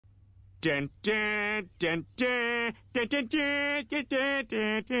Dun, dun, dun, dun, dun, dun, dun, dun, dun,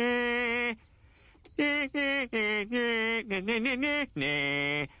 dun, dun.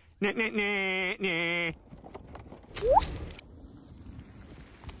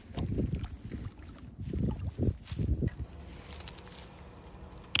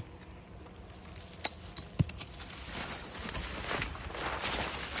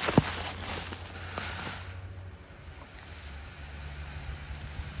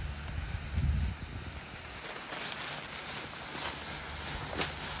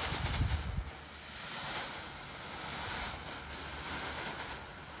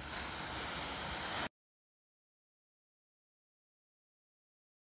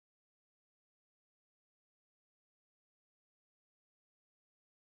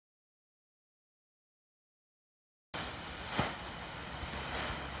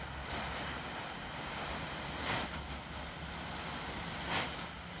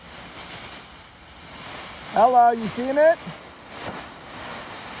 Hello, you seeing it?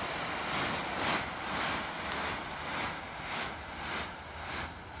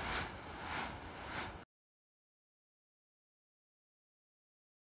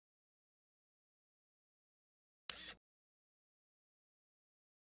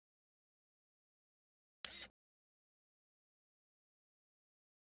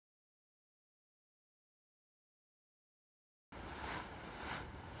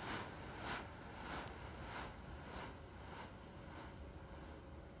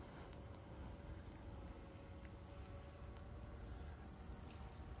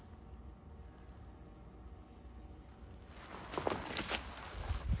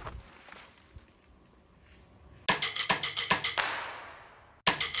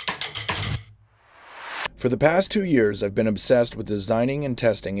 For the past 2 years, I've been obsessed with designing and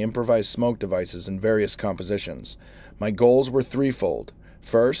testing improvised smoke devices in various compositions. My goals were threefold.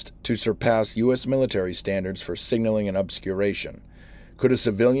 First, to surpass U.S. military standards for signaling and obscuration. Could a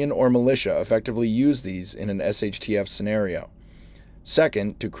civilian or militia effectively use these in an SHTF scenario?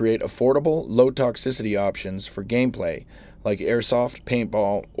 Second, to create affordable, low-toxicity options for gameplay, like airsoft,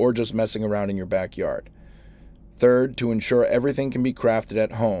 paintball, or just messing around in your backyard. Third, to ensure everything can be crafted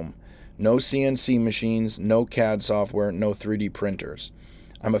at home. No CNC machines, no CAD software, no 3D printers.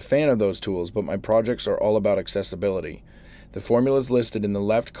 I'm a fan of those tools, but my projects are all about accessibility. The formulas listed in the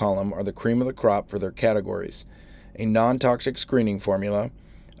left column are the cream of the crop for their categories. A non-toxic screening formula,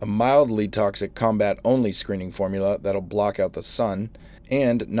 a mildly toxic combat-only screening formula that'll block out the sun,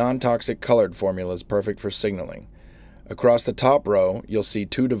 and non-toxic colored formulas perfect for signaling. Across the top row, you'll see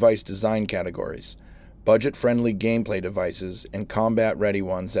 2 device design categories: budget-friendly gameplay devices and combat-ready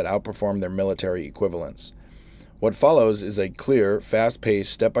ones that outperform their military equivalents. What follows is a clear,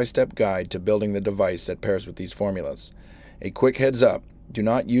 fast-paced, step-by-step guide to building the device that pairs with these formulas. A quick heads up, do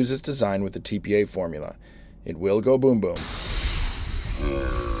not use this design with the TPA formula. It will go boom boom.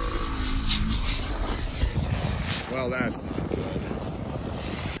 Well, that's not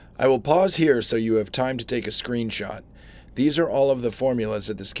good. I will pause here so you have time to take a screenshot. These are all of the formulas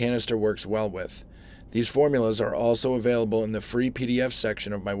that this canister works well with. These formulas are also available in the free PDF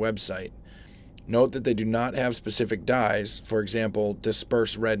section of my website. Note that they do not have specific dyes, for example,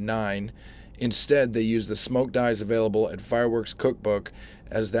 Disperse Red 9. Instead, they use the smoke dyes available at Fireworks Cookbook,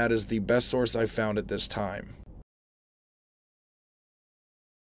 as that is the best source I've found at this time.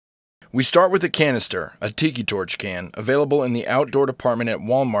 We start with a canister, a tiki torch can, available in the outdoor department at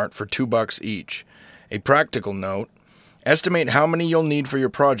Walmart for $2 each. A practical note: estimate how many you'll need for your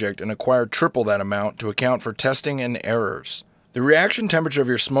project and acquire triple that amount to account for testing and errors. The reaction temperature of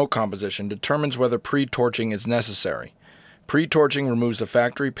your smoke composition determines whether pre-torching is necessary. Pre-torching removes the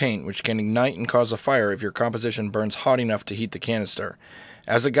factory paint, which can ignite and cause a fire if your composition burns hot enough to heat the canister.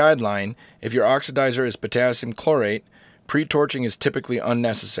 As a guideline, if your oxidizer is potassium chlorate, pre-torching is typically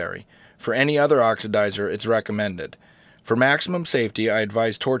unnecessary. For any other oxidizer, it's recommended. For maximum safety, I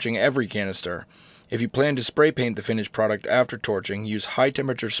advise torching every canister. If you plan to spray paint the finished product after torching, use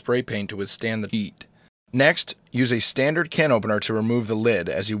high-temperature spray paint to withstand the heat. Next, use a standard can opener to remove the lid,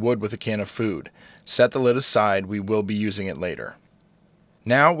 as you would with a can of food. Set the lid aside, we will be using it later.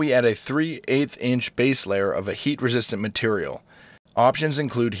 Now we add a 3/8 inch base layer of a heat-resistant material. Options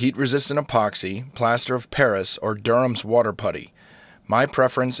include heat-resistant epoxy, plaster of Paris, or Durham's water putty. My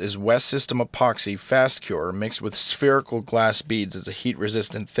preference is West System Epoxy Fast Cure mixed with spherical glass beads as a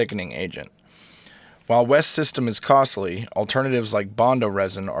heat-resistant thickening agent. While West System is costly, alternatives like Bondo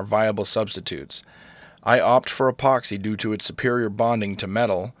resin are viable substitutes. I opt for epoxy due to its superior bonding to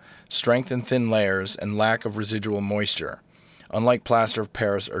metal, strength in thin layers, and lack of residual moisture, unlike plaster of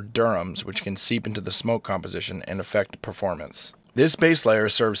Paris or Durham's, which can seep into the smoke composition and affect performance. This base layer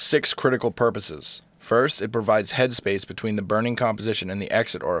serves 6 critical purposes. First, it provides headspace between the burning composition and the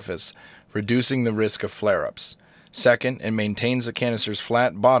exit orifice, reducing the risk of flare-ups. Second, it maintains the canister's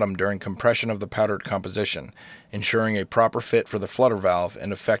flat bottom during compression of the powdered composition, ensuring a proper fit for the flutter valve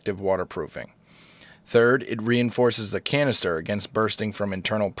and effective waterproofing. Third, it reinforces the canister against bursting from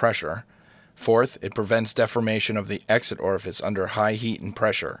internal pressure. Fourth, it prevents deformation of the exit orifice under high heat and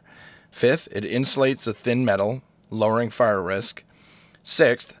pressure. Fifth, it insulates the thin metal, lowering fire risk.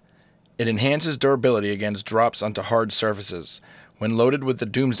 Sixth, it enhances durability against drops onto hard surfaces. When loaded with the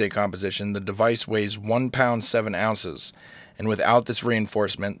Doomsday composition, the device weighs 1 pound 7 ounces, and without this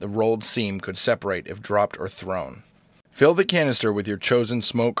reinforcement, the rolled seam could separate if dropped or thrown. Fill the canister with your chosen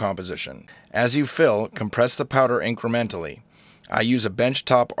smoke composition. As you fill, compress the powder incrementally. I use a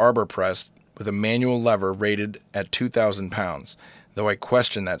benchtop arbor press with a manual lever rated at 2,000 pounds, though I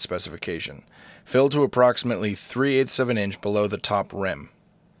question that specification. Fill to approximately 3/8 of an inch below the top rim.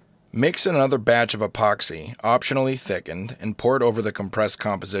 Mix another batch of epoxy, optionally thickened, and pour it over the compressed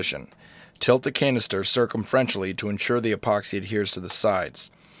composition. Tilt the canister circumferentially to ensure the epoxy adheres to the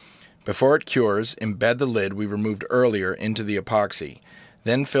sides. Before it cures, embed the lid we removed earlier into the epoxy,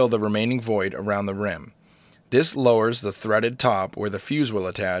 then fill the remaining void around the rim. This lowers the threaded top where the fuse will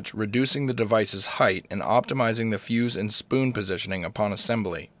attach, reducing the device's height and optimizing the fuse and spoon positioning upon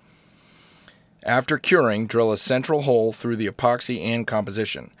assembly. After curing, drill a central hole through the epoxy and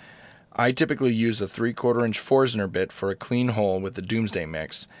composition. I typically use a 3/4 inch Forstner bit for a clean hole with the Doomsday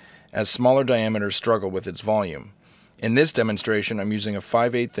mix, as smaller diameters struggle with its volume. In this demonstration, I'm using a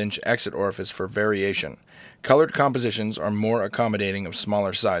 5/8 inch exit orifice for variation. Colored compositions are more accommodating of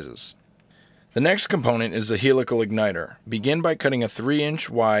smaller sizes. The next component is the Helical Igniter. Begin by cutting a 3 inch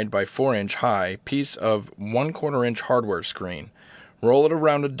wide by 4 inch high piece of 1/4 inch hardware screen. Roll it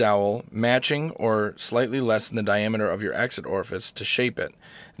around a dowel, matching or slightly less than the diameter of your exit orifice to shape it,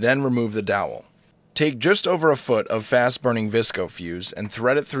 then remove the dowel. Take just over a foot of fast-burning visco fuse and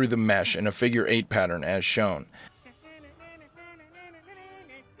thread it through the mesh in a figure 8 pattern as shown.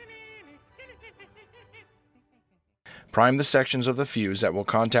 Prime the sections of the fuse that will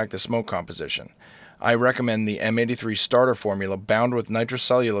contact the smoke composition. I recommend the M83 starter formula bound with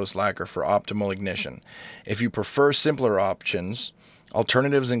nitrocellulose lacquer for optimal ignition. If you prefer simpler options,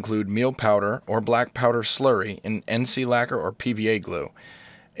 alternatives include meal powder or black powder slurry in NC lacquer or PVA glue.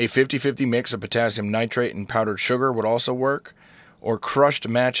 A 50-50 mix of potassium nitrate and powdered sugar would also work, or crushed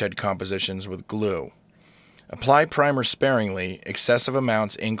matchhead compositions with glue. Apply primer sparingly. Excessive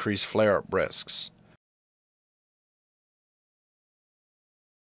amounts increase flare-up risks.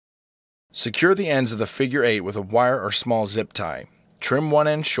 Secure the ends of the figure 8 with a wire or small zip tie. Trim one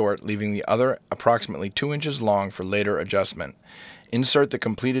end short, leaving the other approximately 2 inches long for later adjustment. Insert the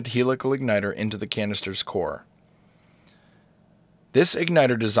completed helical igniter into the canister's core. This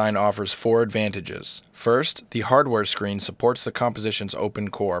igniter design offers 4 advantages. First, the hardware screen supports the composition's open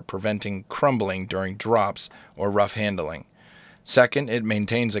core, preventing crumbling during drops or rough handling. Second, it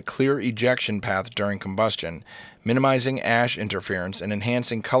maintains a clear ejection path during combustion, minimizing ash interference and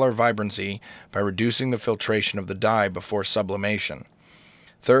enhancing color vibrancy by reducing the filtration of the dye before sublimation.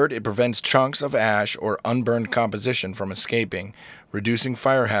 Third, it prevents chunks of ash or unburned composition from escaping, reducing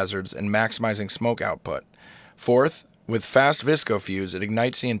fire hazards and maximizing smoke output. Fourth, with fast visco fuse, it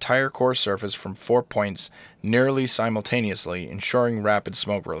ignites the entire core surface from 4 points nearly simultaneously, ensuring rapid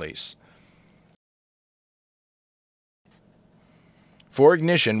smoke release. For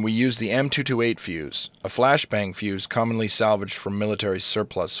ignition, we use the M228 fuse, a flashbang fuse commonly salvaged from military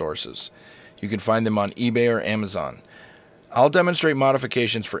surplus sources. You can find them on eBay or Amazon. I'll demonstrate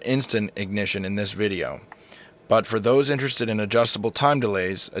modifications for instant ignition in this video, but for those interested in adjustable time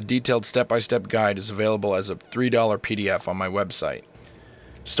delays, a detailed step-by-step guide is available as a $3 PDF on my website.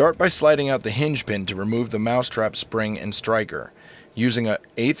 Start by sliding out the hinge pin to remove the mousetrap spring and striker. Using an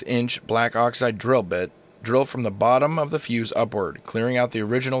 1/8 inch black oxide drill bit, drill from the bottom of the fuse upward, clearing out the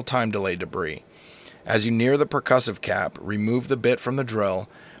original time delay debris. As you near the percussive cap, remove the bit from the drill,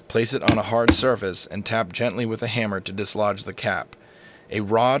 place it on a hard surface, and tap gently with a hammer to dislodge the cap. A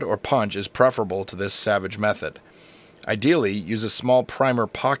rod or punch is preferable to this savage method. Ideally, use a small primer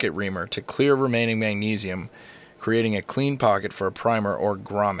pocket reamer to clear remaining magnesium, creating a clean pocket for a primer or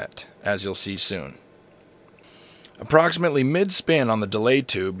grommet, as you'll see soon. Approximately mid-spin on the delay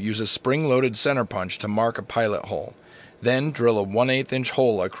tube, use a spring-loaded center punch to mark a pilot hole. Then drill a 1/8 inch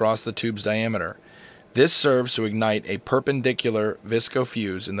hole across the tube's diameter. This serves to ignite a perpendicular visco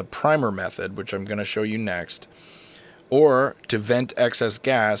fuse in the primer method, which I'm going to show you next, or to vent excess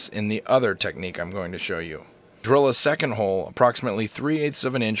gas in the other technique I'm going to show you. Drill a second hole approximately 3/8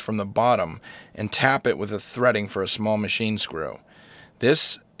 of an inch from the bottom and tap it with a threading for a small machine screw.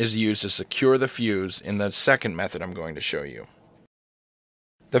 This is used to secure the fuse in the second method I'm going to show you.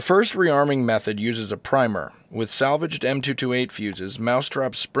 The first rearming method uses a primer. With salvaged M228 fuses,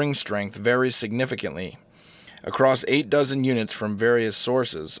 mousetrap spring strength varies significantly. Across 8 dozen units from various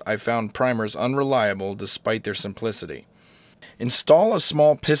sources, I found primers unreliable despite their simplicity. Install a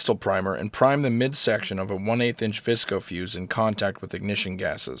small pistol primer and prime the midsection of a 1/8 inch visco fuse in contact with ignition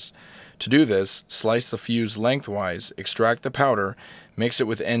gases. To do this, slice the fuse lengthwise, extract the powder, mix it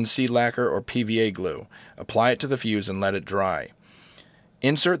with NC lacquer or PVA glue, apply it to the fuse and let it dry.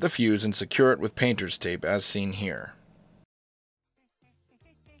 Insert the fuse and secure it with painter's tape as seen here.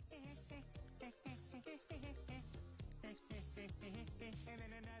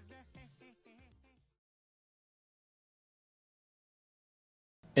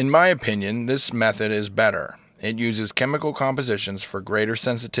 In my opinion, this method is better. It uses chemical compositions for greater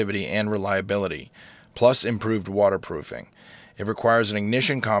sensitivity and reliability, plus improved waterproofing. It requires an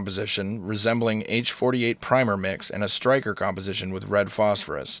ignition composition resembling H48 primer mix and a striker composition with red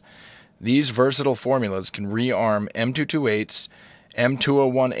phosphorus. These versatile formulas can rearm M228s,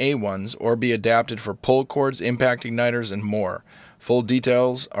 M201A1s, or be adapted for pullcords, impact igniters, and more. Full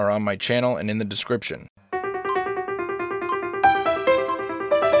details are on my channel and in the description.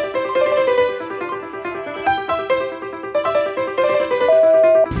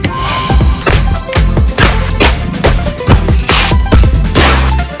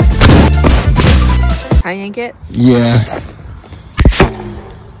 I yank it? Yeah.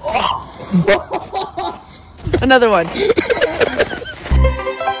 Another one.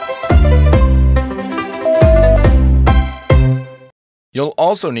 You'll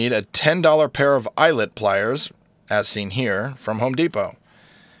also need a $10 pair of eyelet pliers, as seen here, from Home Depot.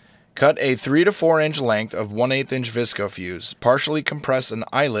 Cut a 3 to 4 inch length of 1/8 inch visco fuse. Partially compress an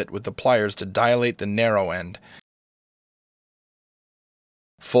eyelet with the pliers to dilate the narrow end.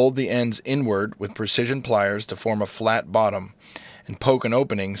 Fold the ends inward with precision pliers to form a flat bottom, and poke an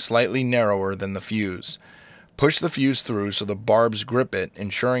opening slightly narrower than the fuse. Push the fuse through so the barbs grip it,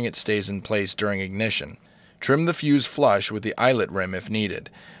 ensuring it stays in place during ignition. Trim the fuse flush with the eyelet rim if needed.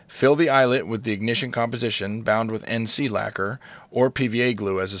 Fill the eyelet with the ignition composition bound with NC lacquer or PVA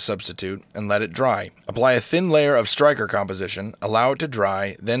glue as a substitute and let it dry. Apply a thin layer of striker composition, allow it to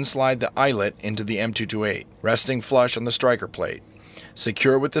dry, then slide the eyelet into the M228, resting flush on the striker plate.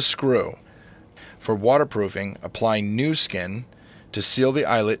 Secure with the screw. For waterproofing, apply new skin to seal the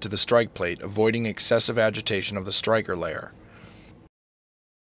eyelet to the strike plate, avoiding excessive agitation of the striker layer.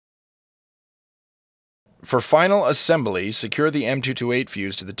 For final assembly, secure the M228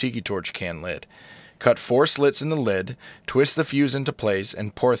 fuse to the tiki torch can lid. Cut 4 slits in the lid, twist the fuse into place,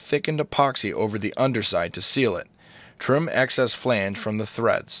 and pour thickened epoxy over the underside to seal it. Trim excess flange from the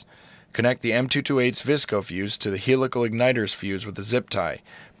threads. Connect the M228's visco fuse to the Helical Igniter's fuse with a zip tie,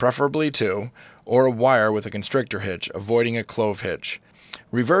 preferably 2, or a wire with a constrictor hitch, avoiding a clove hitch.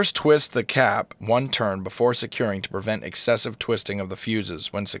 Reverse twist the cap 1 turn before securing to prevent excessive twisting of the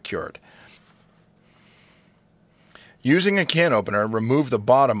fuses when secured. Using a can opener, remove the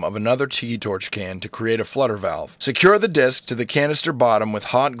bottom of another tiki torch can to create a flutter valve. Secure the disc to the canister bottom with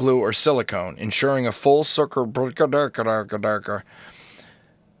hot glue or silicone, ensuring a full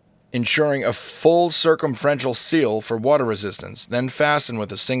circumferential seal for water resistance, then fasten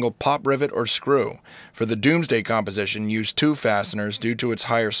with a single pop rivet or screw. For the Doomsday composition, use 2 fasteners due to its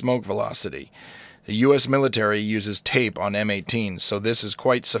higher smoke velocity. The U.S. military uses tape on M18s, so this is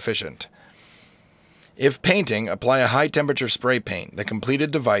quite sufficient. If painting, apply a high-temperature spray paint. The completed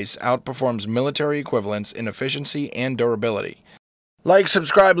device outperforms military equivalents in efficiency and durability. Like,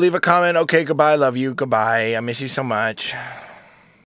 subscribe, leave a comment. Okay, goodbye, love you, goodbye. I miss you so much.